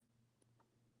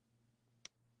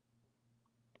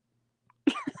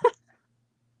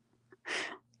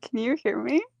Can you hear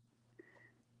me?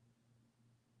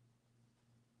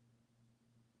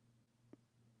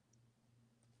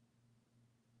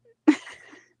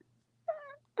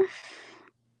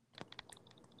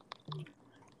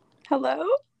 Hello?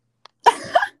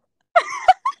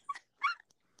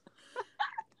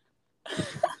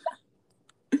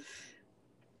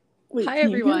 Wait, Hi,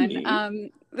 can you hear everyone.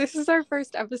 me? This is our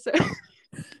first episode.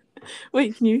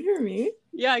 Wait, can you hear me?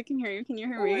 Yeah, I can hear you. Can you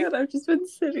hear Oh me? my god, I've just been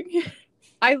sitting here.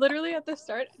 I literally, at the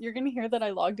start, you're going to hear that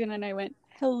I logged in and I went,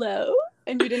 hello?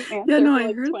 And you didn't answer Yeah, no, for I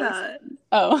like heard 20 that. seconds.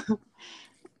 Oh.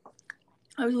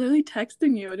 I was literally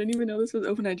texting you. I didn't even know this was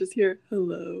open. I just hear,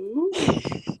 hello?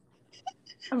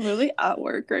 I'm literally at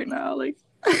work right now. Like,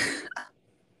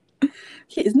 okay,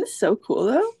 isn't this so cool,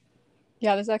 though?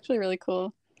 Yeah, this is actually really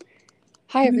cool.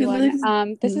 Hi, We could everyone.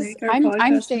 literally This is, make our I'm podcast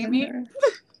from Sammy. anywhere.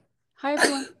 Hi,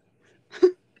 everyone.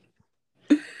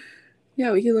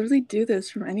 Yeah, we could literally do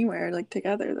this from anywhere, like,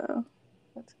 together, though.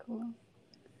 That's cool.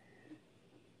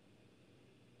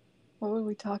 What would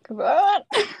we talk about?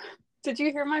 Did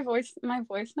you hear my voice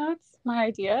notes? My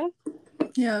idea?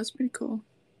 Yeah, it was pretty cool.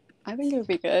 I think it would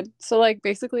be good. So, like,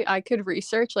 basically, I could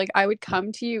research. Like, I would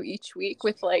come to you each week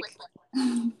with, like,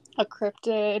 a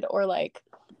cryptid or, like,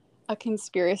 a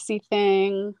conspiracy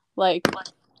thing. Like,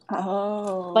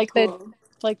 Oh, cool.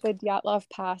 the Dyatlov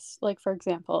Pass, like, for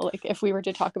example. Like, if we were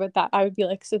to talk about that, I would be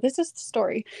like, so this is the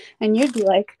story. And you'd be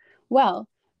like, well,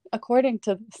 according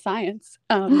to science,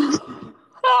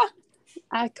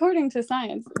 according to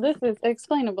science, this is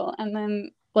explainable. And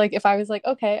then, like, if I was like,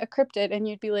 okay, a cryptid, and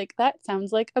you'd be like, that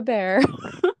sounds like a bear.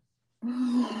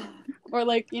 Or,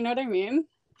 like, you know what I mean?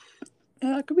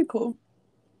 Yeah, that could be cool.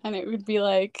 And it would be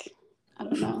like, I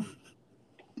don't know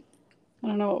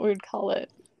what we would call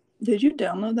it. Did you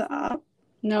download the app?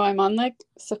 No, I'm on, like,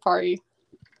 Safari.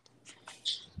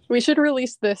 We should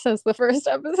release this as the first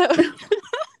episode.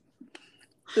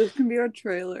 This can be our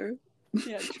trailer.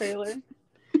 Yeah, trailer.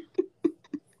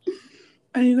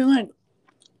 And you can, like,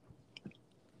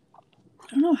 I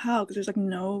don't know how, because there's, like,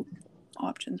 no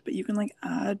options, but you can, like,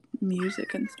 add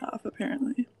music and stuff,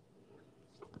 apparently.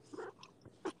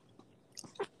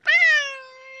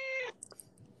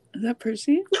 Is that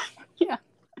Percy? Yeah.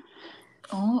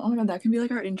 Oh my god, that can be,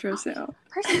 like, our intro sound.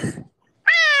 Percy.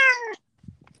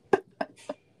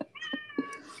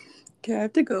 Okay, I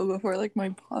have to go before, like, my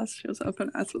boss shows up and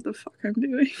asks what the fuck I'm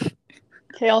doing.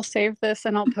 Okay, I'll save this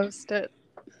and I'll post it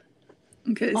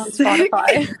Okay, on sick.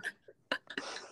 Spotify.